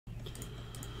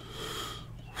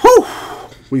Whew!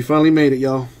 We finally made it,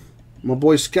 y'all. My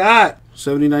boy Scott,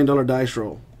 $79 dice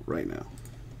roll right now.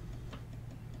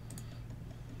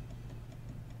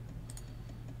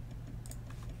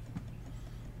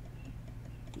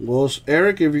 Well,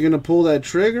 Eric, if you're going to pull that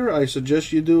trigger, I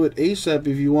suggest you do it ASAP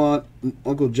if you want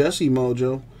Uncle Jesse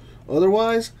mojo.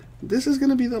 Otherwise, this is going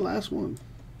to be the last one.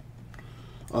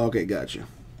 Okay, gotcha.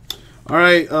 All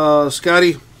right,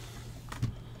 Scotty.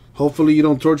 Hopefully you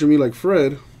don't torture me like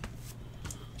Fred.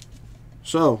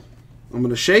 So, I'm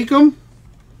going to shake them.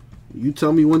 You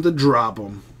tell me when to drop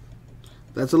them.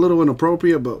 That's a little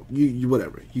inappropriate, but you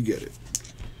whatever. You get it.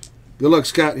 Good luck,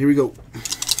 Scott. Here we go.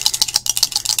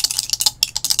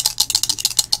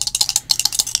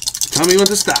 Tell me when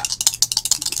to stop.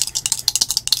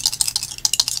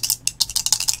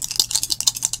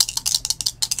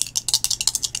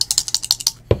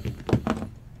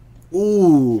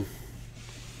 Ooh.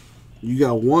 You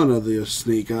got one of the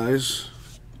snake eyes.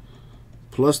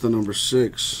 Plus the number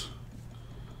 6.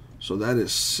 So that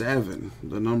is 7.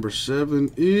 The number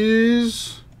 7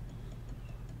 is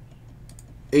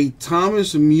a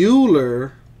Thomas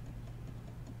Mueller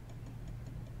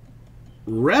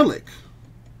relic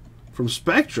from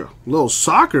Spectra. Little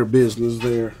soccer business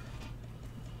there.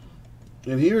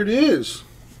 And here it is.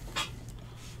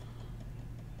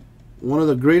 One of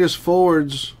the greatest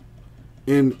forwards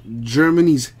in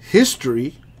Germany's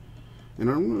history. And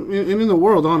in the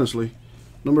world, honestly.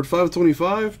 Numbered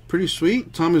 525. Pretty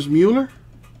sweet. Thomas Mueller.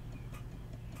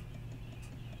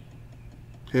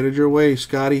 Headed your way,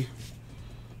 Scotty.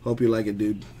 Hope you like it,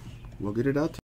 dude. We'll get it out to you.